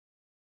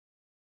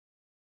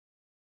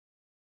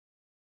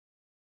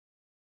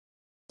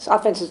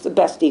Offense is the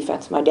best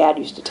defense. My dad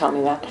used to tell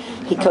me that.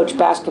 He coached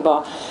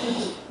basketball.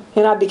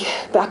 And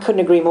I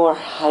couldn't agree more.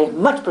 I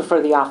much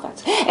prefer the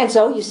offense. And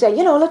so you say,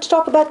 let's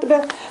talk about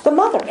the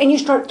mother. And you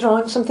start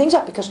throwing some things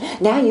up because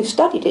now you've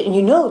studied it and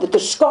you know that the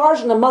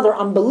scars in the mother are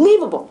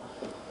unbelievable.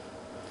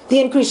 The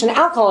increase in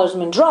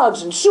alcoholism and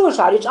drugs and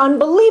suicide, it's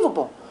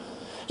unbelievable.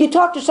 You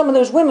talk to some of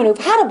those women who've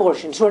had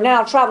abortions who are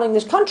now traveling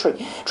this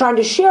country trying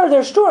to share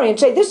their story and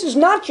say, this is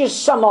not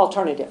just some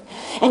alternative.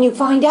 And you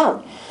find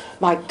out,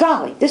 my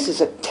golly, this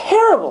is a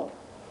terrible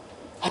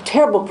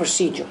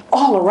procedure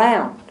all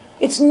around.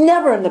 It's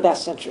never in the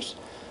best interest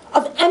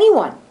of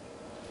anyone.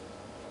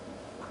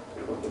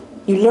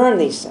 You learn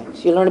these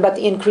things. You learn about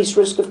the increased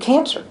risk of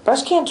cancer,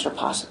 breast cancer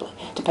possibly,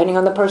 depending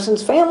on the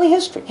person's family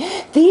history.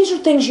 These are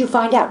things you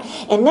find out.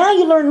 And now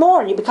you learn more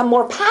and you become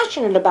more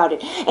passionate about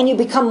it and you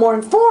become more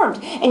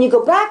informed and you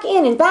go back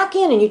in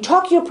and you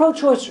talk to your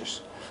pro-choicers.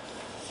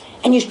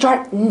 And you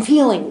start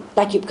feeling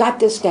like you've got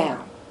this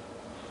down.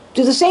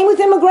 Do the same with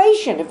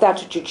immigration if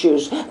that's what you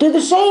choose. Do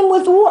the same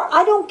with war.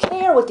 I don't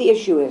care what the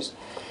issue is.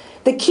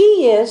 The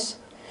key is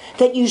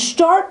that you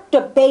start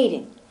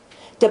debating.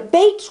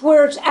 Debate's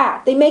where it's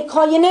at. They may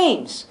call you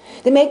names.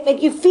 They may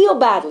make you feel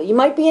badly. You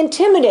might be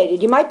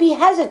intimidated. You might be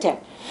hesitant.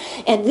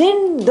 And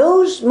then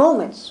those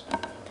moments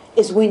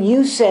is when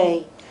you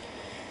say,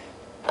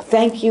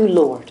 thank you,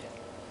 Lord.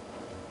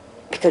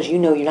 Because you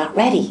know you're not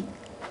ready.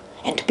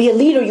 And to be a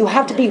leader, you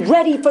have to be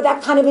ready for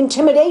that kind of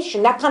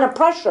intimidation, that kind of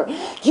pressure.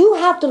 You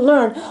have to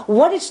learn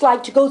what it's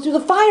like to go through the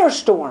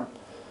firestorm.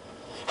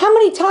 How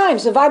many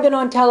times have I been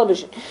on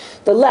television?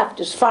 The left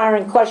is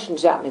firing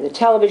questions at me. The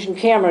television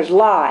camera is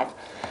live.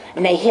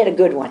 And they hit a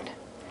good one.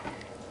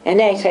 And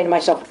they say to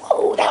myself,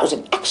 oh, that was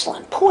an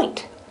excellent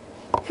point.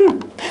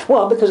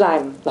 Well, because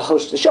I'm the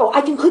host of the show,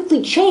 I can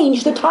quickly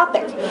change the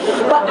topic.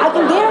 But I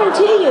can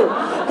guarantee you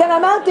that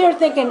I'm out there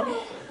thinking,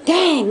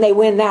 dang, they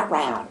win that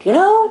round,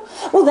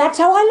 Well, that's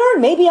how I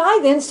learn. Maybe I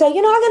then say, I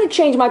got to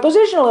change my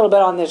position a little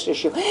bit on this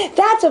issue.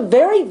 That's a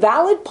very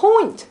valid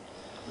point.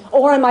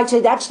 Or I might say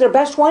that's their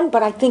best one,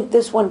 but I think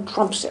this one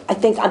trumps it. I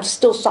think I'm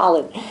still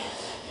solid.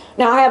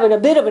 Now, I have a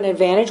bit of an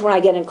advantage when I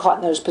get caught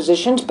in those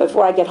positions.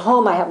 Before I get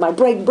home, I have my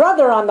big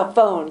brother on the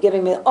phone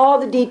giving me all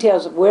the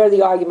details of where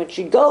the argument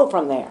should go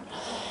from there.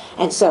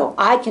 And so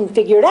I can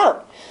figure it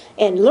out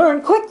and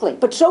learn quickly.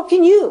 But so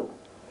can you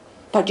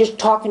by just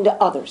talking to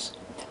others.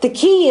 The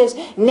key is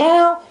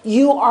now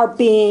you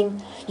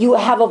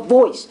have a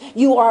voice.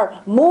 You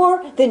are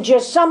more than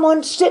just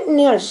someone sitting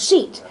in a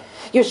seat.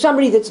 You're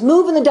somebody that's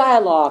moving the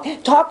dialogue,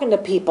 talking to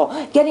people,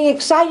 getting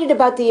excited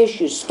about the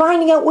issues,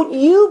 finding out what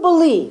you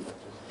believe,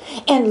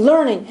 and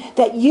learning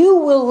that you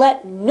will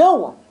let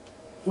no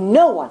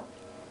one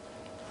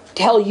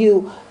tell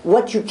you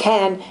what you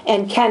can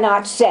and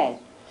cannot say.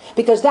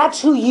 Because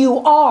that's who you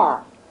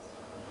are.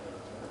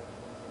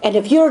 And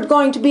if you're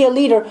going to be a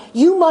leader,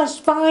 you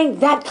must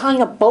find that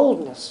kind of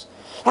boldness,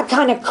 that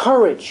kind of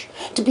courage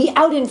to be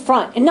out in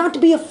front and not to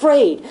be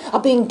afraid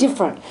of being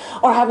different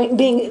or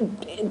being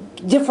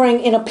differing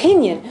in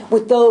opinion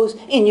with those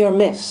in your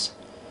midst.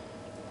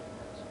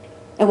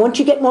 And once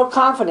you get more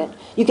confident,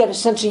 you get a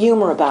sense of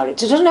humor about it.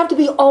 So it doesn't have to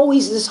be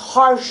always this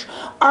harsh,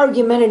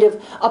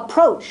 argumentative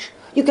approach.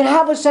 You can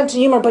have a sense of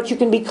humor, but you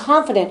can be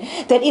confident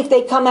that if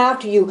they come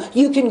after you,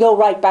 you can go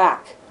right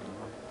back.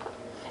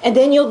 And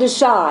then you'll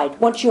decide,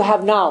 once you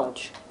have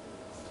knowledge,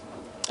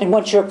 and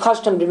once you're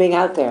accustomed to being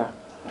out there,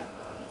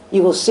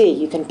 you will see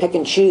you can pick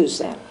and choose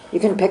then. You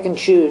can pick and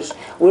choose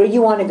where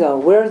you want to go,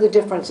 where the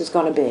difference is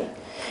going to be.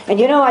 And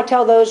I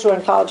tell those who are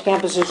in college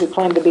campuses who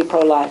claim to be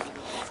pro-life,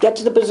 get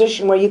to the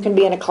position where you can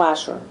be in a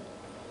classroom.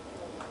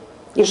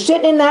 You're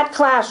sitting in that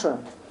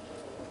classroom,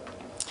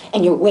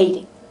 and you're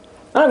waiting.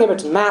 I don't care if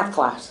it's a math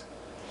class.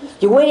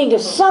 You're waiting till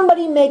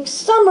somebody makes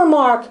some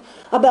remark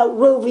about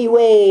Roe v.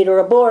 Wade or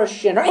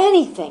abortion or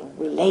anything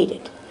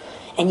related.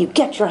 And you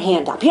get your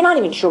hand up. You're not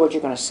even sure what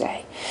you're going to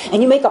say.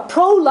 And you make a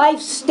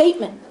pro-life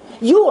statement.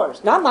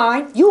 Yours, not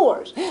mine,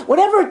 yours.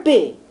 Whatever it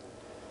be.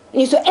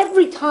 And you say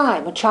every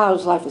time a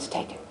child's life is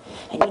taken.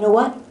 And you know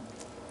what?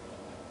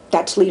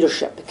 That's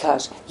leadership,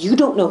 because you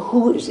don't know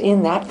who is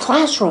in that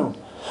classroom,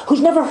 who's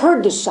never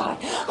heard this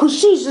side, who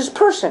sees this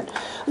person,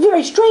 a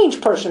very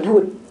strange person who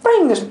would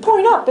bring this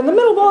point up in the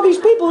middle of all these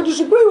people who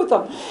disagree with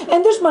them.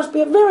 And this must be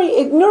a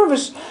very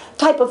nervous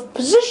type of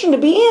position to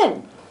be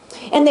in.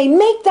 And they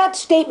make that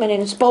statement,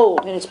 and it's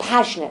bold, and it's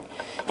passionate,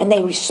 and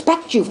they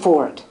respect you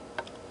for it.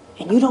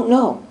 And you don't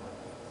know.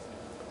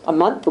 A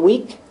month, a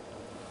week,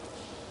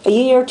 a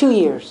year, 2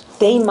 years,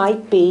 they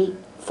might be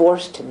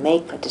forced to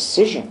make a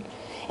decision.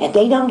 And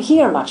they don't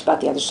hear much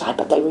about the other side,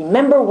 but they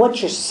remember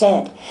what you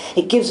said.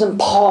 It gives them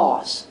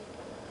pause.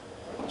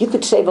 You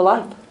could save a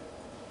life.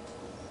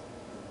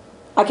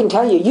 I can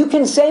tell you, you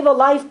can save a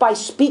life by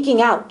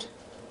speaking out.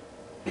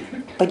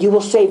 But you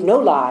will save no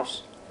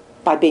lives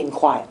by being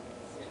quiet.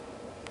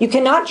 You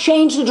cannot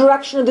change the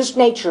direction of this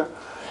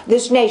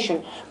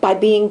nation, by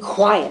being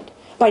quiet,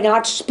 by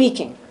not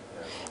speaking.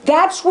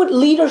 That's what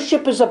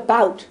leadership is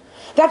about.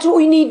 That's what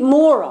we need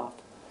more of.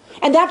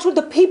 And that's what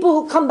the people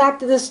who come back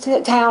to this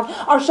town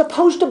are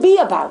supposed to be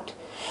about.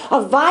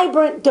 a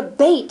vibrant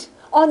debate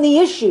on the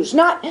issues.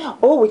 Not,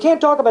 oh, we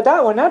can't talk about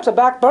that one, that's a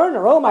back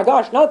burner. Oh my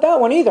gosh, not that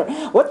one either.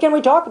 What can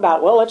we talk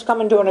about? Well, let's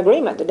come into an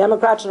agreement. The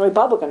Democrats and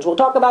Republicans will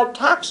talk about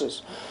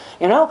taxes.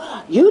 You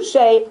know, you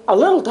say a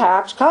little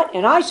tax cut,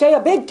 and I say a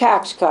big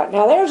tax cut.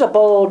 Now, there's a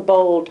bold,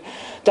 bold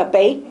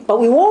debate, but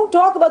we won't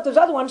talk about those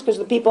other ones because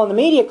the people in the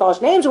media call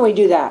us names when we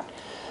do that.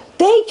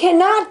 They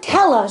cannot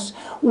tell us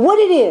what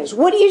it is,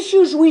 what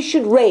issues we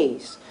should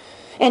raise,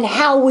 and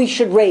how we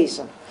should raise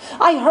them.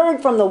 I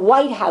heard from the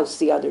White House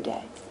the other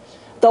day,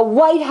 the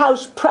White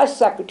House press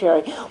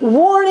secretary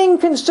warning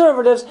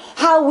conservatives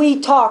how we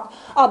talk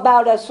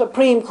about a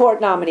Supreme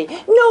Court nominee.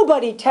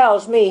 Nobody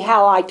tells me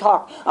how I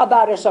talk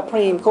about a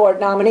Supreme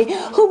Court nominee.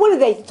 What are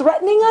they,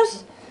 threatening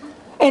us?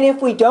 And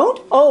if we don't,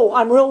 oh,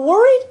 I'm real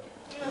worried?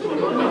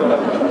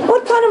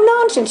 What kind of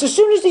nonsense? As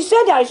soon as he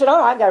said that, I said,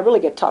 oh, I've got to really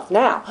get tough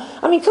now.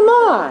 I mean, come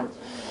on.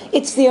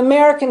 It's the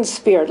American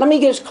spirit. Let me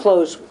just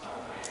close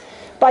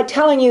by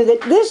telling you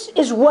that this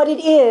is what it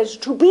is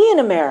to be an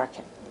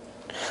American.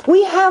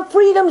 We have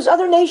freedoms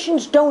other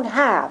nations don't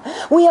have.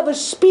 We have a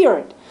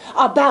spirit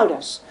about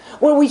us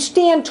where we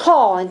stand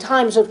tall in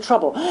times of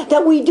trouble,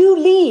 that we do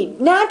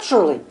lead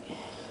naturally.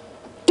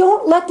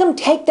 Don't let them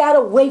take that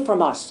away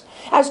from us.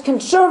 As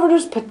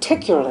conservatives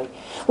particularly,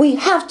 we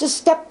have to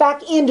step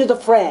back into the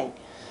fray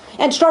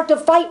and start to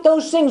fight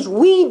those things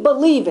we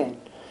believe in,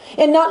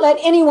 and not let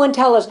anyone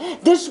tell us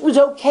this was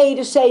okay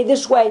to say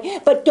this way,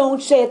 but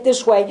don't say it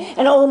this way,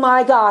 and oh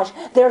my gosh,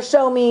 they're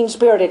so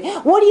mean-spirited.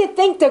 What do you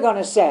think they're going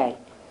to say?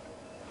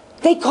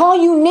 They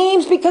call you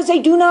names because they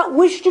do not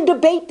wish to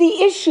debate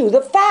the issue,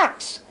 the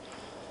facts.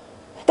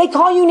 They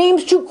call you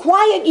names to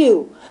quiet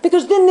you,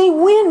 because then they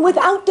win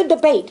without the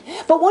debate.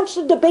 But once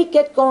the debate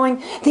gets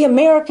going, the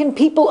American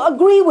people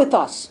agree with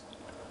us.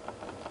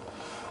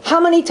 How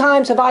many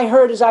times have I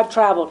heard as I've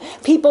traveled,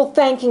 people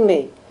thanking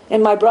me,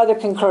 and my brother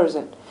concurs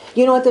it.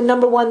 You know what the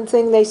number one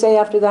thing they say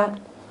after that?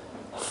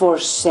 For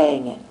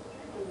saying it.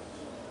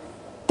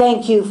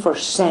 Thank you for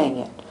saying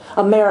it.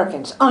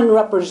 Americans,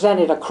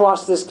 unrepresented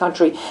across this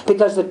country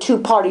because the two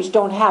parties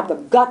don't have the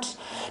guts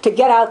to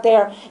get out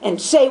there and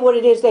say what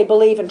it is they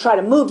believe and try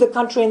to move the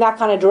country in that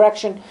kind of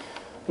direction.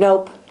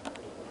 Nope.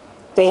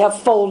 They have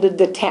folded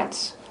the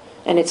tents.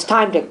 And it's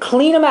time to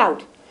clean them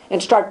out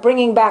and start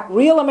bringing back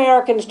real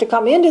Americans to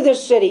come into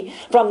this city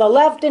from the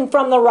left and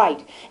from the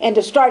right, and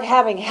to start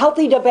having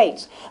healthy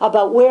debates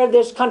about where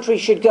this country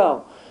should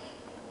go,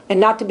 and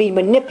not to be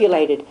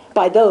manipulated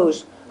by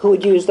those who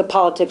would use the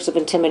politics of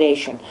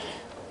intimidation.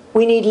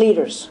 We need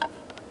leaders.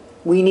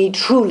 We need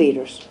true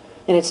leaders.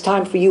 And it's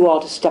time for you all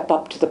to step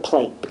up to the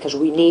plate, because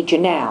we need you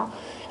now.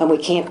 And we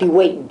can't be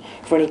waiting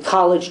for any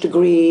college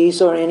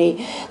degrees or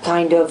any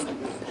kind of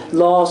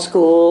law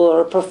school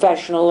or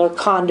professional or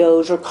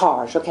condos or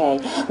cars, okay?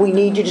 We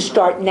need you to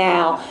start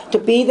now to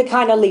be the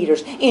kind of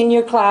leaders in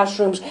your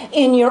classrooms,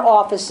 in your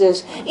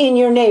offices, in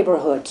your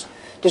neighborhoods,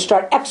 to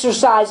start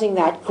exercising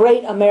that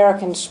great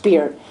American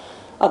spirit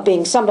of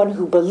being someone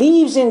who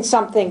believes in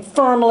something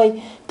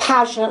firmly,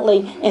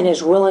 passionately, and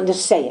is willing to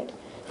say it.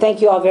 Thank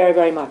you all very,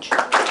 very much.